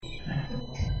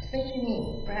What you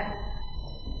mean, breath?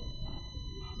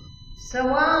 So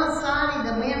while in Saudi,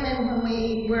 the women, when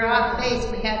we were off base,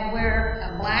 we had to wear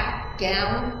a black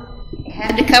gown. We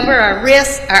had to cover our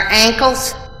wrists, our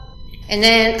ankles, and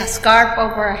then a scarf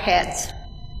over our heads.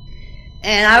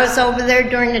 And I was over there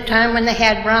during the time when they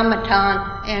had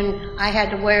Ramadan, and I had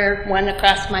to wear one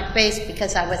across my face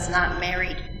because I was not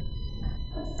married.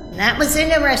 And that was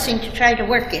interesting to try to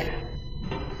work in.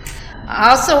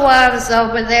 Also, while I was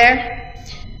over there,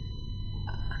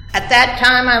 at that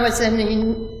time I was in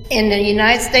the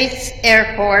United States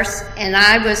Air Force, and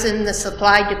I was in the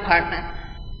supply department.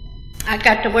 I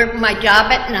got to work my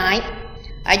job at night.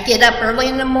 I'd get up early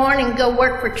in the morning and go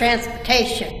work for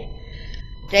transportation.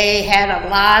 They had a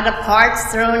lot of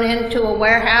parts thrown into a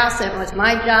warehouse, and it was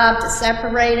my job to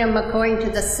separate them according to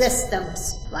the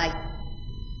systems, like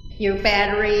your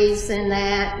batteries and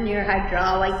that, and your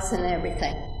hydraulics and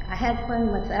everything. I had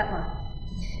fun with that one.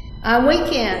 On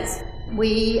weekends,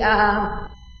 we had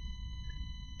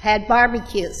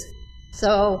barbecues.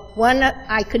 So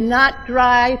I could not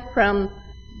drive from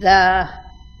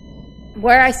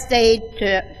where I stayed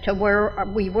to where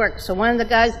we worked. So one of the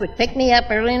guys would pick me up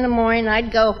early in the morning.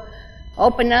 I'd go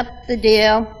open up the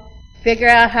deal, figure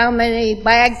out how many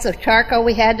bags of charcoal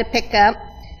we had to pick up.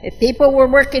 If people were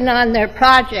working on their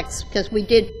projects, because we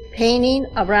did painting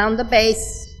around the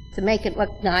base to make it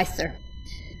look nicer.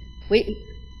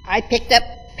 I picked up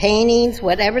paintings,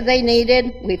 whatever they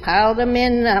needed. We piled them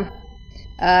in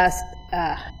a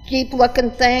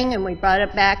Jeep-looking thing, and we brought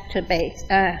it back to base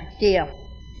deal.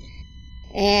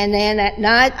 And then at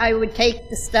night, I would take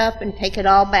the stuff and take it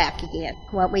all back again,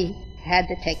 what we had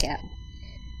to take out.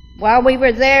 While we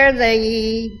were there,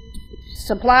 the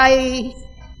supply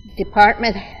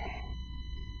department,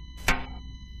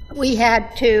 we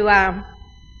had to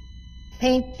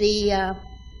paint the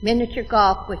miniature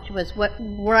golf, which was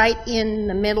right in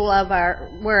the middle of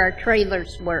where our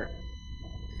trailers were.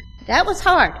 That was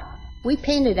hard. We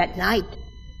painted at night,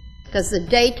 because the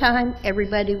daytime,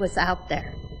 everybody was out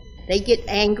there. They get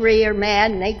angry or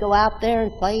mad, and they go out there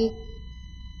and play,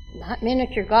 not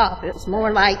miniature golf, it was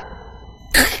more like,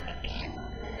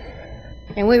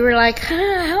 and we were like,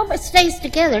 I hope it stays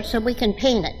together so we can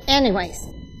paint it. Anyways,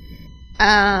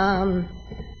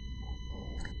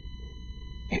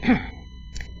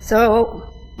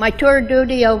 so my tour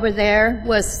duty over there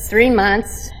was 3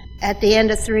 months. At the end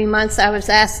of 3 months, I was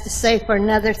asked to stay for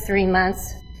another 3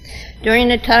 months. During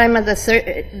the time of the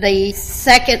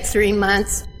second 3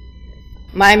 months,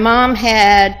 my mom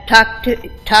had talked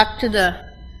to the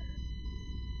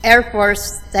Air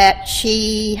Force that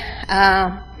she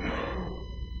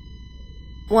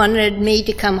wanted me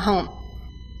to come home.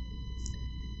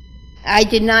 I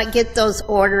did not get those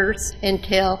orders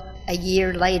until a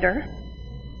year later.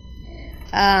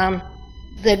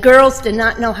 The girls did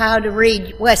not know how to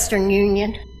read Western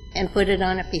Union and put it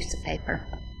on a piece of paper.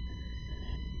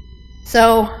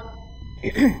 So,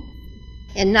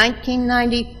 in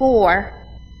 1994,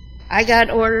 I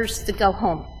got orders to go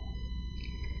home.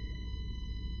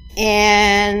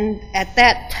 And at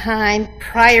that time,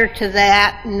 prior to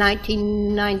that, in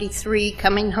 1993,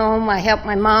 coming home, I helped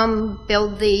my mom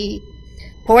build the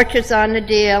porches on the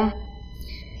deal.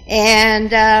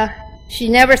 And she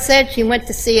never said she went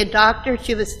to see a doctor.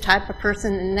 She was the type of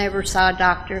person that never saw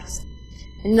doctors.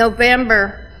 In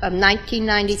November of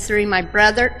 1993, my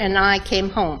brother and I came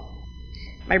home.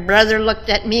 My brother looked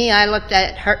at me, I looked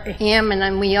at him, and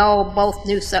then we all both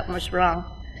knew something was wrong.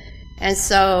 And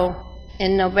so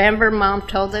in November, Mom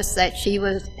told us that she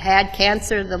had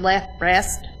cancer of the left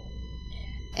breast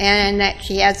and that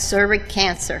she had cervical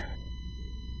cancer.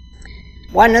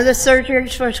 One of the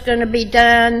surgeries was going to be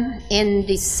done in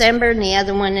December and the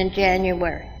other one in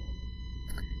January.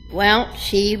 Well,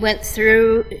 she went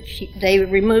through, they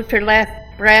removed her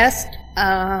left breast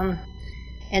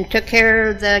and took care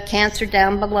of the cancer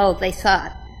down below, they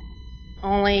thought.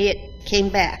 Only it came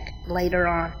back later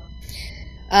on.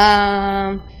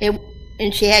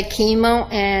 And she had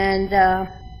chemo, and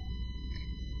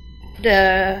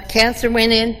the cancer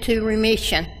went into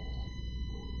remission.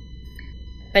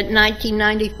 But in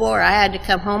 1994, I had to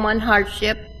come home on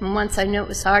hardship, and once I knew it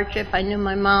was hardship, I knew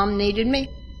my mom needed me.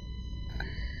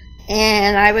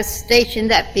 And I was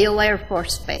stationed at Beale Air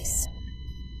Force Base.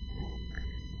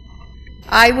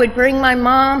 I would bring my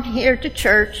mom here to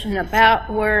church, and about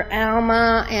where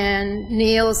Alma and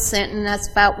Neil's sitting, that's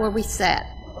about where we sat.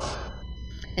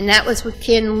 And that was when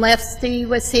Ken Lefty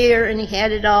was here, and he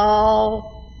had it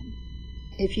all,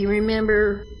 if you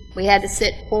remember, we had to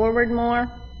sit forward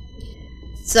more.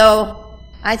 So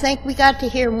I think we got to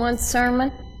hear one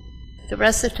sermon. The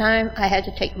rest of the time, I had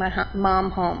to take my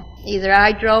mom home. Either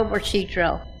I drove or she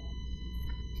drove.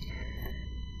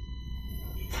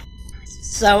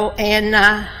 So in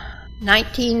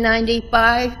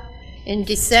 1995, in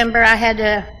December, I had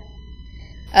to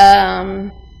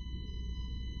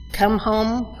come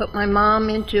home, put my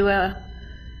mom into a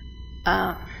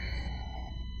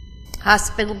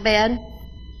hospital bed,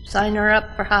 sign her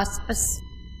up for hospice.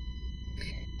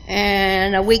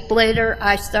 And a week later,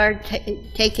 I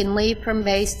started taking leave from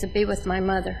base to be with my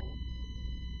mother.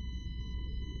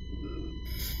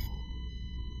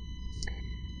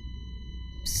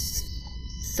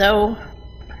 So,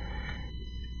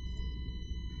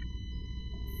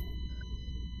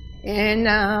 in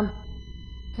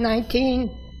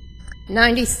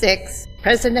 1996,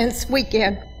 President's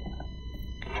Weekend,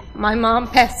 my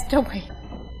mom passed away.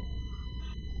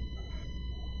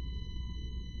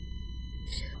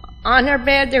 On her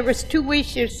bed, there was 2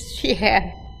 wishes she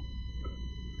had.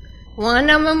 One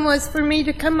of them was for me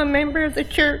to become a member of the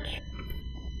church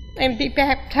and be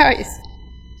baptized.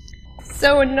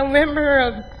 So in November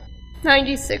of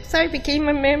 96, I became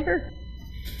a member.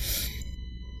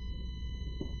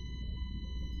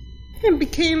 And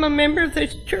became a member of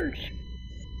this church.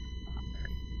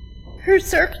 Her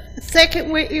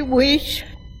second wish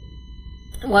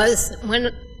was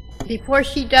before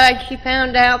she died, she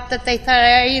found out that they thought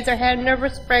I either had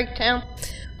nervous breakdown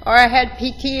or I had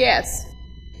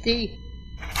PTSD.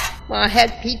 Well, I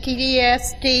had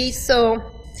PTSD, so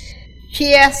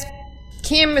she asked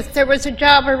Kim if there was a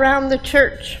job around the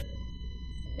church.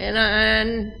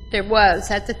 And there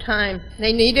was at the time.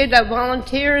 They needed a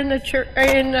volunteer in the church,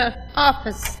 in the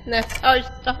office, and that's how I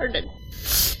started.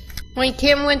 When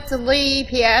Kim went to leave,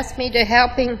 he asked me to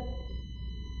help him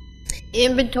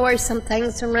inventory some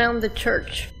things around the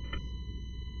church.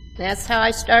 That's how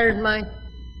I started my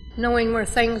knowing where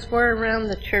things were around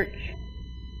the church.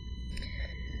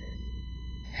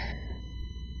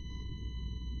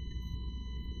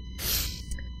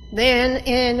 Then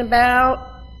in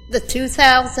about the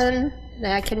 2000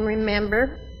 that I can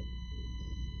remember,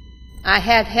 I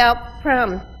had help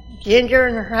from Ginger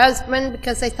and her husband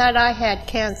because they thought I had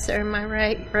cancer in my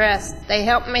right breast. They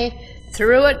helped me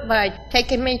through it by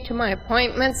taking me to my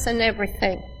appointments and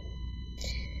everything.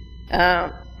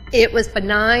 It was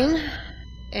benign,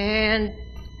 and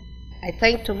I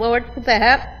thank the Lord for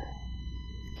that.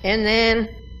 And then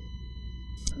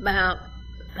about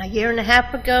a year and a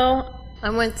half ago, I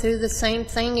went through the same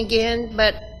thing again,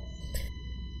 but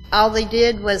all they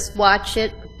did was watch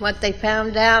it. What they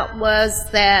found out was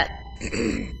that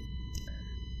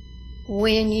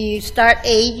when you start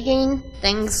aging,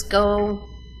 things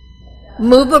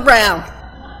move around.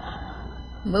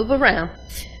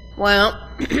 Well,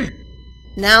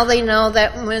 now they know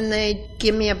that when they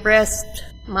give me a breast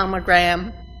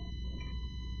mammogram,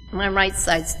 my right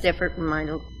side's different from my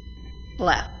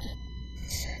left.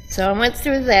 So I went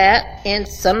through that, and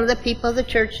some of the people of the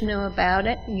church knew about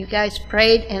it. You guys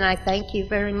prayed, and I thank you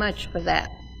very much for that.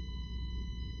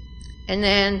 And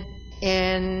then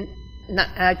in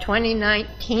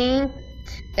 2019,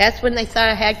 that's when they thought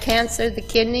I had cancer of the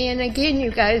kidney, and again,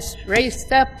 you guys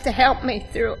raised up to help me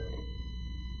through it.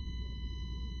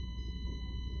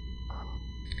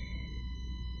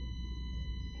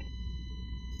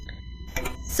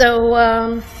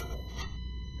 So,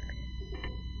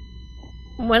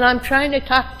 what I'm trying to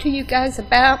talk to you guys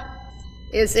about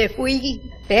is if we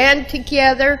band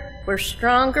together, we're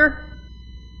stronger,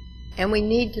 and we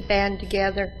need to band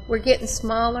together. We're getting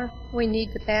smaller. We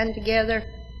need to band together,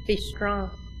 be strong,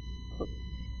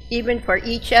 even for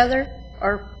each other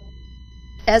or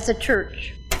as a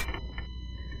church.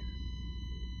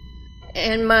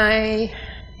 And my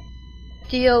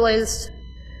deal is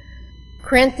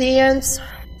Corinthians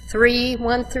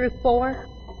 3:1-4.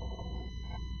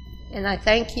 And I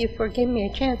thank you for giving me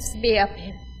a chance to be up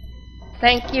here.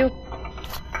 Thank you.